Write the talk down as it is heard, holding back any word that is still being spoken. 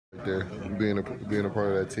Right there, being a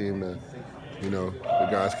part of that team that, the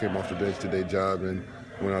guys came off the bench, did their job, and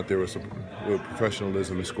went out there with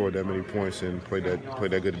professionalism and scored that many points and played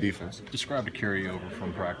that good defense. Describe the carryover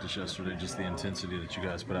from practice yesterday, just the intensity that you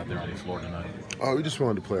guys put out there on the floor tonight. Oh, we just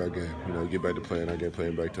wanted to play our game, get back to playing our game,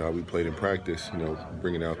 playing back to how we played in practice,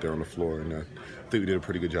 bringing it out there on the floor, and I think we did a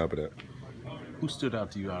pretty good job of that. Who stood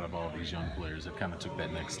out to you out of all these young players that kind of took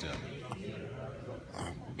that next step?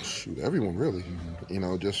 Shoot, everyone really.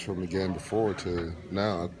 Just from the game before to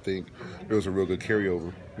now, I think there was a real good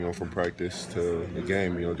carryover, from practice to the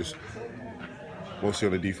game. Just mostly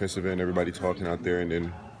on the defensive end, everybody talking out there, and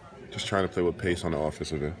then just trying to play with pace on the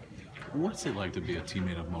offensive end. What's it like to be a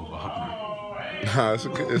teammate of Mo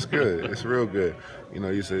Wagner? It's good. It's real good.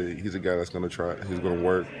 He's a guy that's going to try. He's going to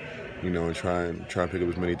work, and try and pick up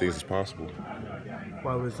as many things as possible.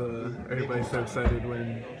 Why was everybody so excited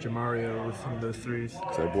when Jamario was hitting those threes?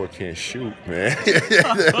 That boy can't shoot, man.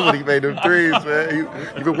 When he made them threes, man.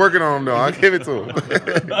 You've been working on him, though. I'll give it to him.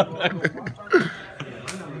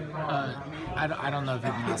 I don't know if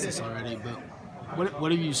you've asked this already, but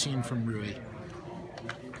what have you seen from Rui?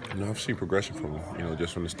 I've seen progression from him,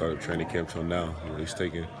 just from the start of training camp till now. He's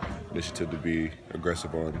taking initiative to be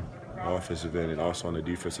aggressive on the offensive end and also on the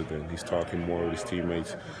defensive end. He's talking more with his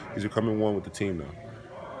teammates. He's becoming one with the team now.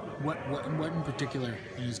 What in particular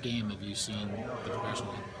in his game have you seen the progression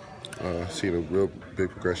in? Seen a real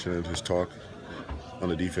big progression in his talk on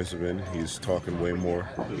the defensive end. He's talking way more,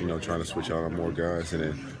 trying to switch out on more guys. And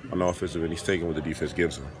then on the offensive end, he's taking what the defense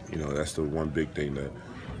gives him. That's the one big thing that,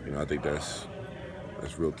 I think that's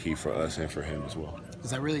real key for us and for him as well.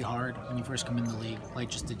 Is that really hard when you first come in the league,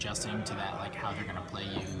 like just adjusting to that, like how they're going to play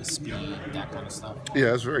you, speed, that kind of stuff?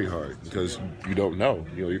 Yeah, it's very hard because you don't know.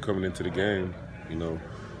 You're coming into the game,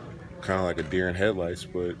 kind of like a deer in headlights,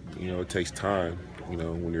 but, it takes time,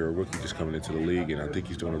 when you're a rookie just coming into the league, and I think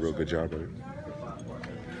he's doing a real good job of it.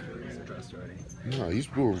 No, he's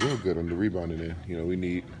doing real good on the rebounding end. We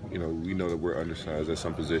know that we're undersized at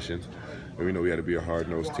some positions, and we know we had to be a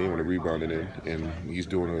hard-nosed team on the rebounding end, and he's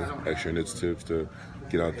doing an extra initiative to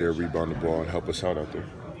get out there, rebound the ball, and help us out there.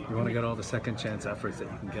 You want to get all the second chance efforts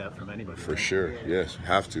that you can get from anybody. For sure, yes,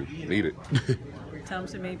 have to, need it.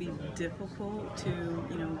 Thompson may be difficult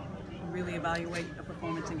to, really evaluate a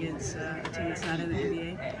performance against a team that's not in the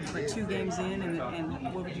NBA, but 2 games in,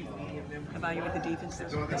 and what would you evaluate the defense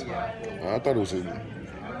this well? I thought it was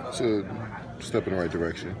a step in the right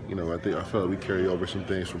direction. I felt like we carry over some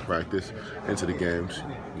things from practice into the games,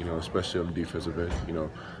 especially on the defensive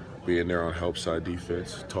end, being there on help side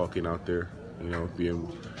defense, talking out there, being,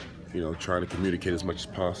 trying to communicate as much as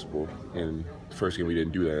possible. And the first game we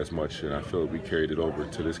didn't do that as much, and I feel like we carried it over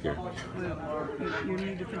to this game. Well, your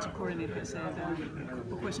new defensive coordinator has said,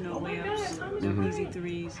 of course, no layups, easy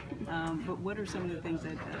threes, but what are some of the things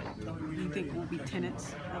that you think will be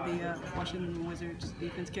tenets of the Washington Wizards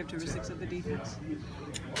defense, characteristics of the defense?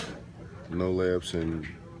 No layups, and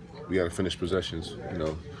we got to finish possessions.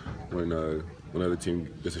 When another team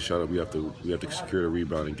gets a shot up, we have to secure the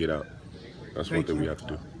rebound and get out. That's one thing we have to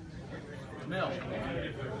do.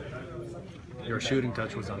 Your shooting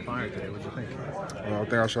touch was on fire today. What did you think? Well, I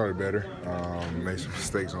think I shot it better. Made some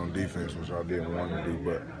mistakes on defense, which I didn't want to do,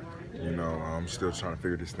 but I'm still trying to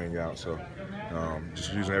figure this thing out. So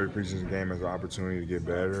just using every preseason game as an opportunity to get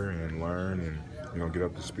better and learn and get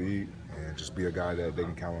up to speed and just be a guy that they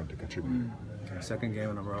can count on to contribute. Second game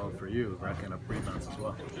in a row for you, racking up rebounds as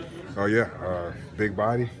well. Oh yeah, big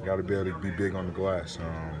body. Got to be able to be big on the glass.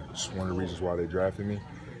 It's one of the reasons why they drafted me.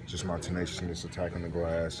 Just my tenaciousness attacking the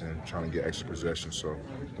glass and trying to get extra possessions. So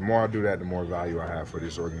the more I do that, the more value I have for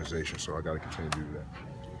this organization. So I got to continue to do that.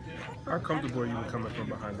 How comfortable are you coming from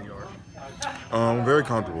behind the arc? I'm very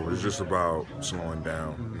comfortable. It's just about slowing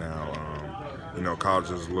down now. College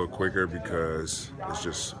is a little quicker because it's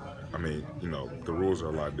just, the rules are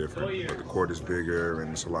a lot different, but the court is bigger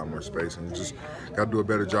and it's a lot more space, and you just got to do a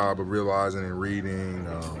better job of realizing and reading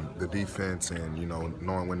the defense and,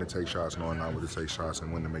 knowing when to take shots, knowing not when to take shots,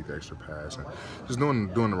 and when to make the extra pass, and just doing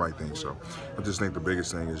the right thing. So I just think the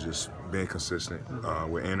biggest thing is just being consistent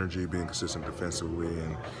with energy, being consistent defensively,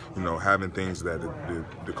 and, having things that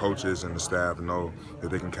the coaches and the staff know that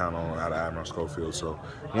they can count on out of Admiral Schofield. So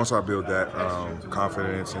once I build that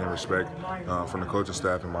confidence and respect from the coaching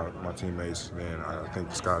staff and my teammates, then I think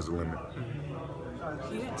the sky's the limit.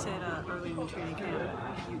 You had said early in training camp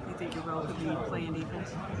you think your role could be playing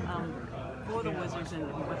defense. For the Wizards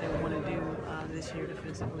and what they want to do this year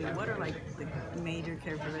defensively, what are like the major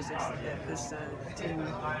characteristics that this team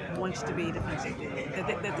wants to be defensively?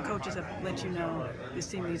 That the coaches have let you know this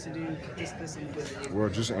team needs to do this and this? Well,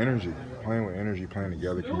 just energy, playing with energy, playing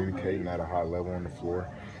together, communicating at a high level on the floor,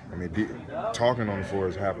 I mean, talking on the floor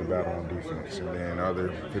is half the battle on defense, and then other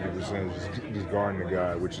 50% is just guarding the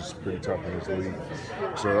guy, which is pretty tough in this league.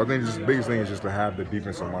 So I think the biggest thing is just to have the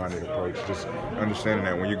defensive-minded approach, just understanding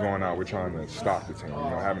that when you're going out, we're trying to stop the team,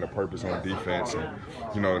 having a purpose on defense, and,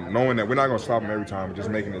 knowing that we're not going to stop them every time, but just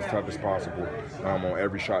making it as tough as possible on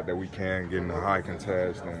every shot that we can, getting a high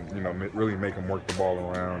contest, and, really make them work the ball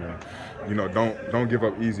around, and, don't give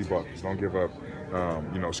up easy buckets, don't give up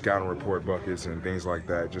scouting report buckets and things like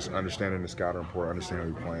that. Just understanding the scouting report,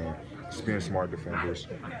 understanding we're playing, just being smart defenders.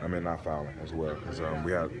 Not fouling as well, because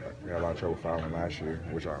we had a lot of trouble fouling last year,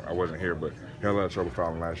 which I wasn't here, but we had a lot of trouble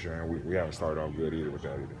fouling last year, and we haven't started off good either with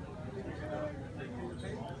that either.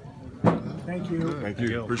 Thank you. Thank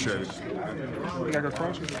you. Appreciate it. Think I could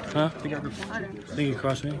cross you? Huh? Think I could cross you? Think you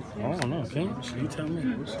cross me? I don't know, King. You tell me.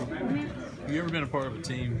 Have you ever been a part of a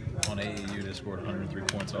team on AAU that scored 103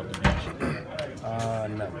 points off the bench?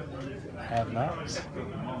 No. Have not.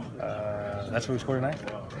 That's what we scored tonight?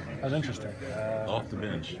 That was interesting. Off the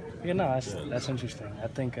bench. Yeah, no, that's interesting. I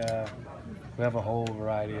think we have a whole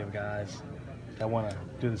variety of guys that want to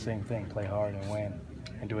do the same thing, play hard and win,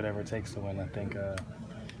 and do whatever it takes to win. I think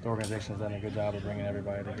the organization has done a good job of bringing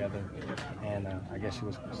everybody together, and I guess you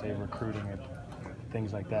would say recruiting and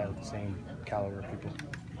things like that with the same caliber of people.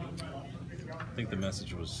 I think the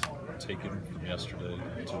message was taken from yesterday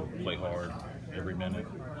to play hard every minute.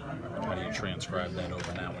 How do you transcribe that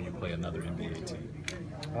over now when you play another NBA team?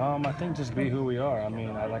 I think just be who we are.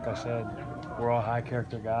 Like I said, we're all high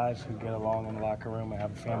character guys who get along in the locker room and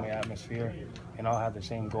have a family atmosphere, and all have the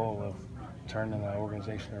same goal of turning the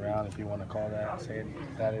organization around, if you want to call that, say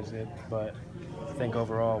it, that is it. But I think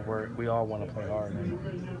overall we all want to play hard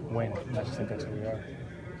and win. I just think that's who we are.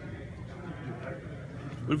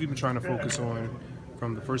 What have you been trying to focus on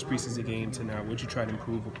from the first preseason game to now? What you try to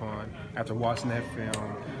improve upon after watching that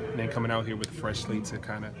film and then coming out here with a fresh slate to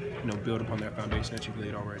kind of build upon that foundation that you've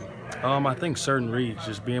laid already? I think certain reads,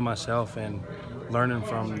 just being myself and learning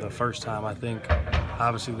from the first time. I think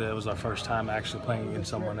obviously that it was our first time actually playing against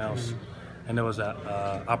someone else, and there was an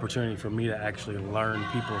opportunity for me to actually learn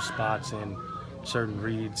people's spots and certain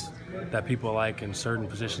reads that people like in certain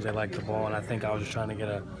positions they like the ball, and I think I was just trying to get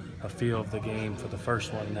a feel of the game for the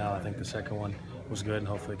first one. Now I think the second one was good, and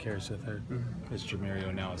hopefully it carries to the third. Has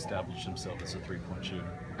Jamario now established himself as a three-point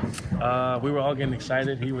shooter? We were all getting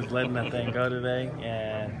excited. He was letting that thing go today,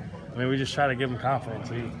 and we just try to give him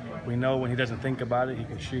confidence. We know when he doesn't think about it, he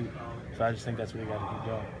can shoot. So I just think that's what he got to keep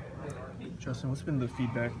going. Justin, what's been the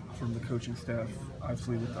feedback from the coaching staff,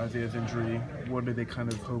 obviously with Isaiah's injury? What are they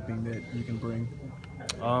kind of hoping that you can bring?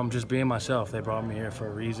 Just being myself. They brought me here for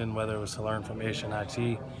a reason, whether it was to learn from Ish and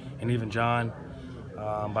IT and even John.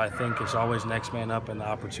 But I think it's always next man up and the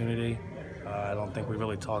opportunity. I don't think we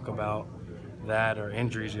really talk about that or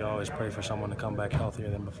injuries. You always pray for someone to come back healthier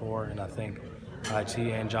than before, and I think IT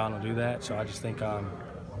and John will do that. So I just think I'm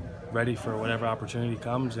ready for whatever opportunity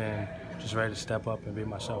comes and just ready to step up and be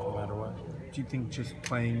myself no matter what. Do you think just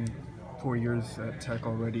playing 4 years at Tech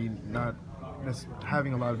already, not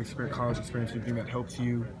having a lot of college experience, do you think that helps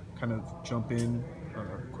you kind of jump in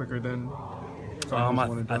quicker than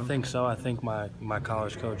I think so. I think my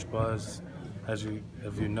college coach, Buzz, if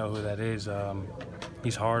you know who that is,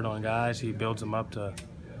 he's hard on guys. He builds them up to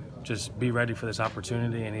just be ready for this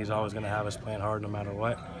opportunity, and he's always going to have us playing hard no matter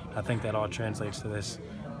what. I think that all translates to this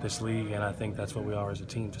league, and I think that's what we are as a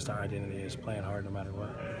team. Just our identity is playing hard no matter what.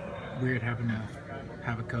 Weird having to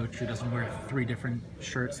have a coach who doesn't wear 3 different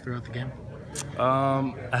shirts throughout the game?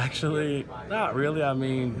 Actually, not really.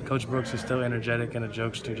 Coach Brooks is still energetic and a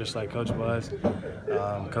jokester, just like Coach Buzz.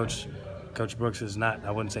 Coach Brooks is not,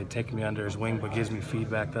 I wouldn't say take me under his wing, but gives me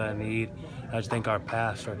feedback that I need. I just think our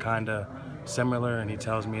paths are kind of similar, and he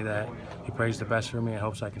tells me that he prays the best for me and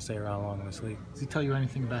hopes I can stay around long in this league. Does he tell you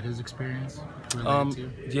anything about his experience?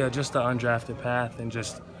 Yeah, just the undrafted path and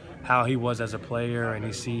just how he was as a player, and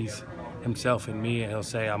he sees himself in me, and he'll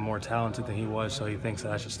say I'm more talented than he was, so he thinks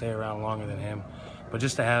that I should stay around longer than him. But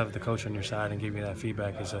just to have the coach on your side and give you that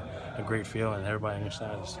feedback is a great feeling. Everybody on your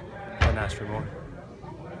side couldn't ask for more.